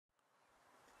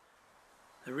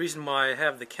The reason why I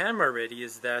have the camera ready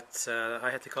is that I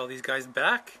had to call these guys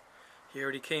back. He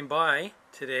already came by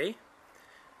today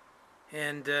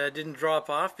and didn't drop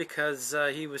off because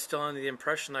he was still under the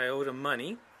impression I owed him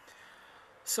money.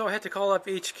 So I had to call up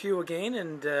HQ again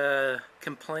and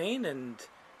complain and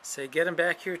say get him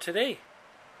back here today.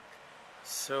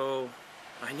 So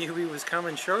I knew he was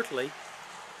coming shortly,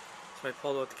 so I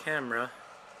pulled out the camera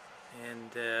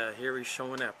and here he's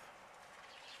showing up.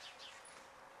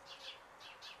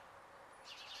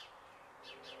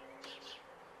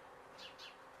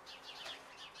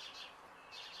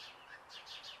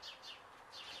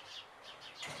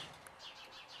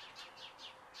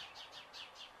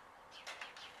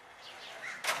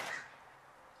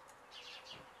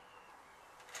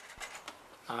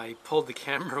 I pulled the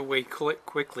camera away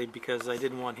quickly because I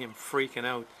didn't want him freaking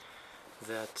out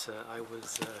that I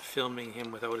was filming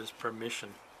him without his permission.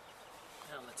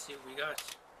 Now let's see what we got.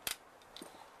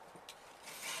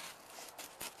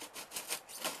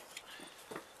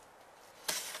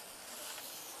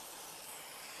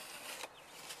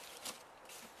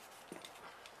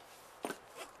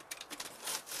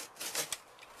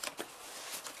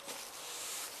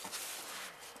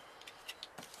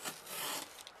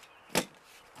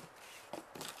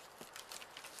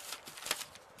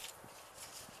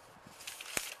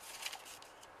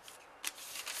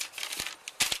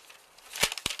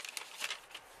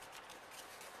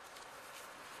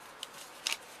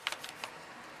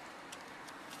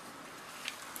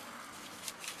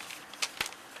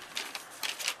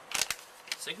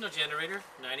 Signal generator,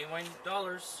 $91.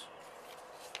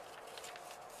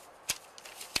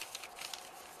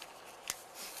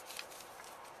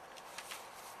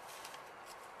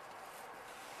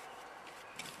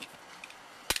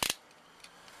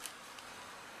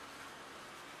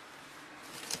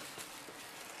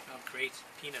 Oh great,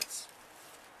 peanuts.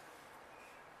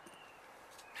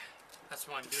 That's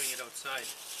why I'm doing it outside.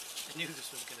 I knew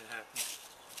this was going to happen.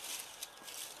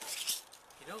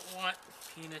 You don't want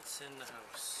peanuts in the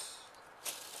house.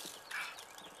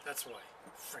 That's why.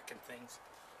 Frickin' things.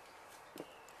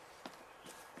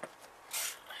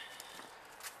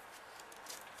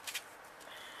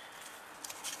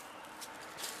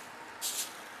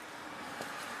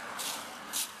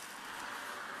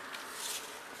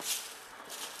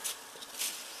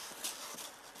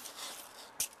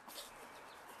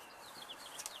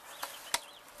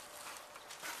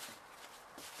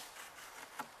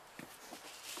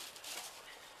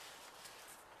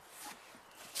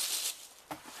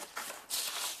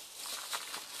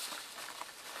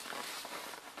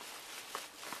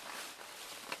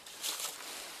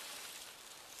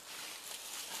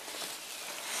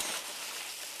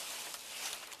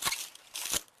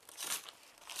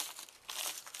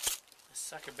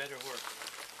 Sucker better work.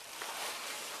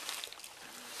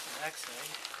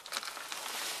 Backside.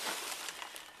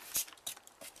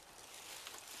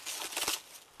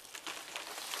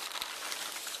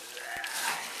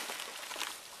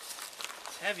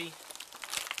 It's heavy.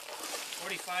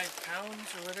 45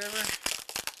 pounds or whatever.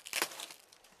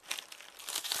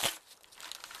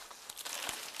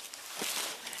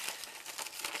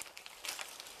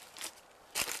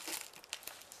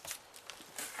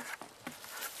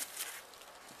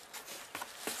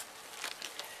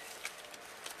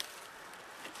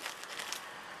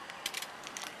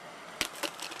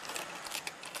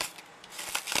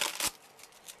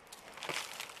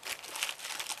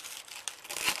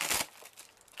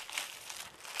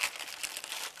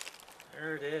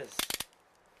 There it is.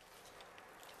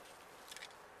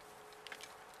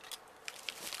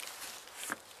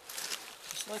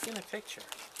 Just like in a picture.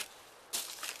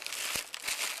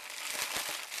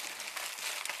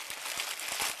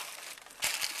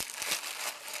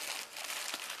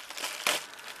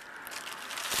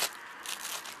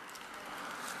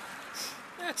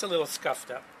 That's a little scuffed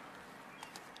up.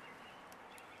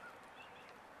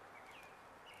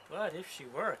 But if she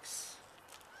works,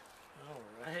 all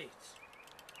right.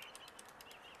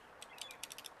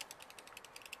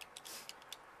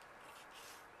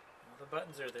 All the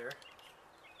buttons are there.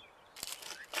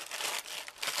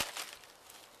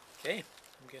 Okay,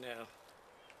 I'm gonna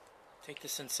take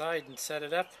this inside and set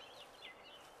it up.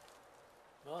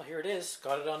 Well, here it is.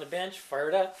 Got it on the bench,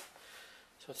 fired up.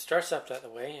 So it starts up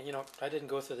that way. And you know, I didn't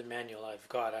go through the manual I've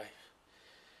got. I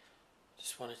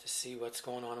just wanted to see what's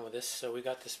going on with this. So we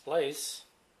got displays.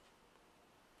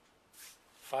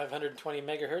 520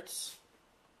 megahertz.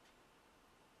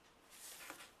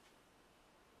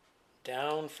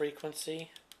 Down frequency.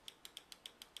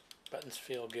 Buttons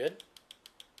feel good.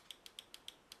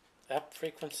 Up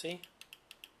frequency.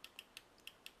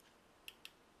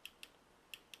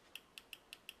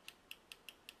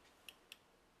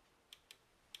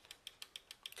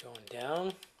 Going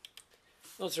down.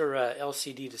 Those are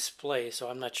LCD displays, so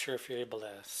I'm not sure if you're able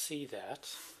to see that,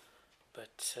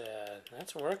 but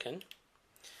that's working.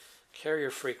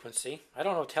 Carrier frequency. I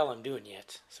don't know what the hell I'm doing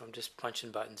yet, so I'm just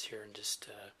punching buttons here and just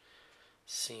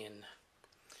seeing.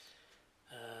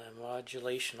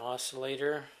 Modulation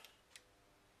oscillator.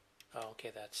 Oh,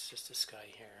 okay, that's just this guy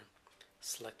here.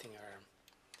 Selecting our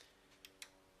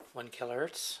 1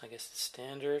 kilohertz, I guess the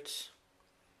standard.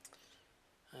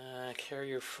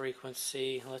 Carrier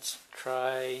frequency. Let's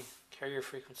try carrier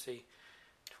frequency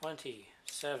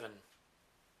 27.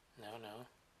 No.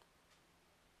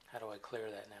 How do I clear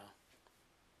that now?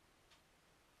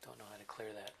 Don't know how to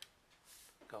clear that.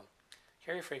 Go.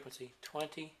 Carrier frequency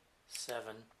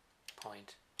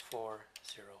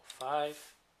 27.405.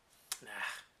 Nah.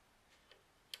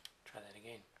 Try that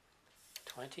again.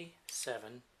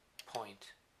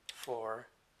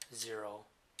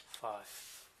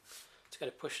 27.405. It's got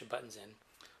to push the buttons in.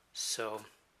 So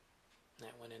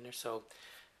that went in there. So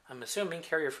I'm assuming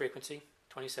carrier frequency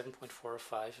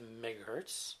 27.405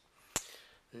 megahertz.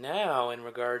 Now, in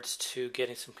regards to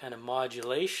getting some kind of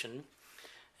modulation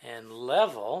and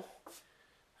level,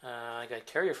 I got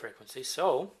carrier frequency.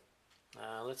 So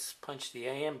let's punch the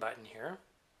AM button here,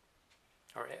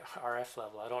 or RF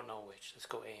level. I don't know which. Let's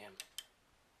go AM.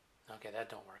 Okay, that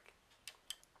don't work.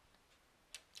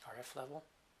 RF level.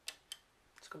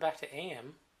 Let's go back to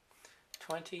AM.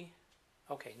 20.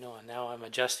 Okay, no, now I'm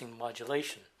adjusting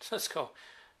modulation. So let's go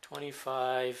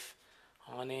 25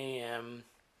 on AM.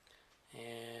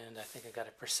 And I think I got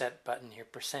a percent button here,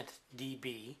 percent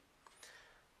dB.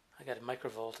 I got a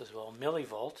microvolt as well,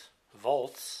 millivolt,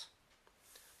 volts.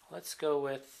 Let's go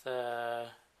with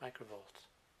microvolt.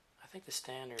 I think the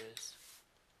standard is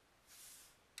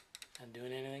not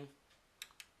doing anything.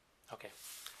 Okay,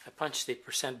 I punch the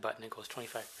percent button, it goes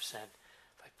 25%.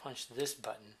 If I punch this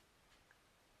button,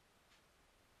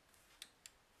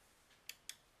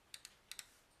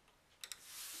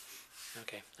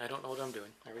 okay, I don't know what I'm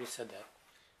doing. I already said that.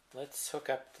 Let's hook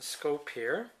up the scope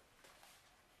here.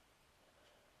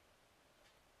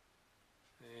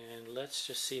 And let's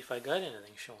just see if I got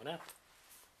anything showing up.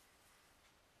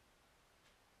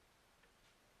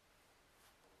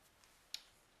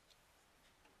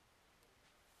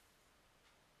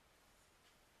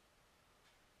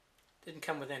 Didn't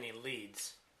come with any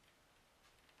leads.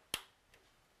 So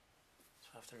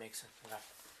I'll have to make something up.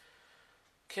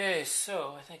 Okay,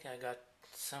 so I think I got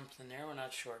something there. We're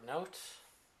not short note.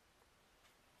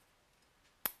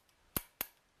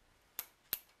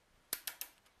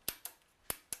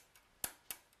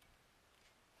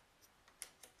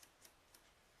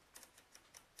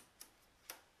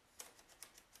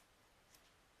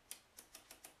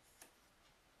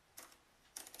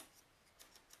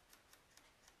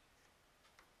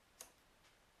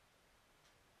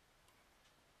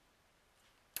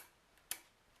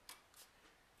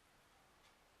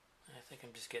 I think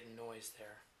I'm just getting noise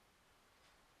there.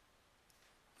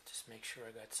 Just make sure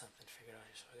I got something figured out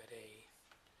here. So I got a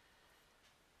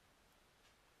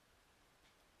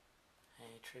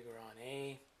trigger on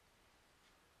A.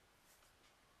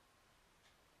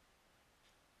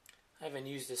 I haven't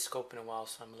used this scope in a while,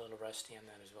 so I'm a little rusty on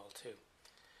that as well too.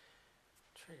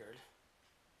 Triggered.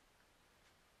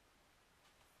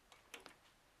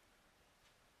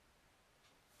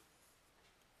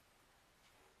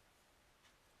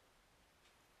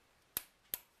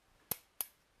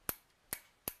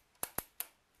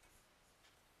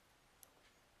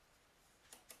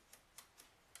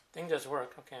 Thing does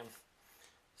work. Okay, I'm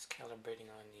just calibrating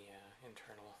on the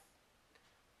internal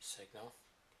signal.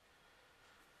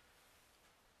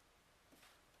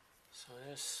 So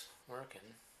it is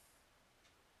working.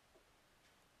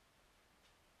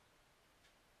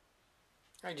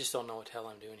 I just don't know what the hell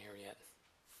I'm doing here yet.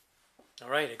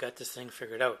 Alright, I got this thing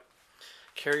figured out.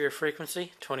 Carrier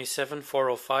frequency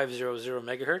 27.40500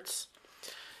 megahertz.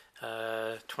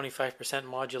 25%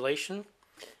 modulation.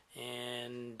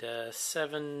 And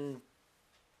 7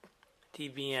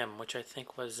 dBm, which I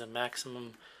think was a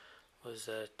maximum, was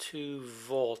 2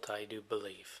 volt, I do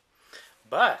believe.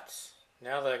 But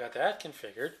now that I got that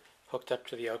configured, hooked up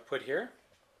to the output here,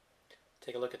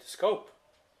 take a look at the scope.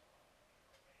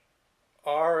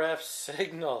 RF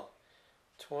signal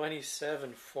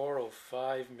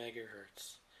 27.405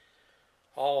 megahertz,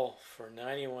 all for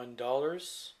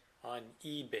 $91 on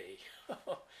eBay.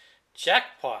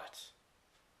 Jackpot!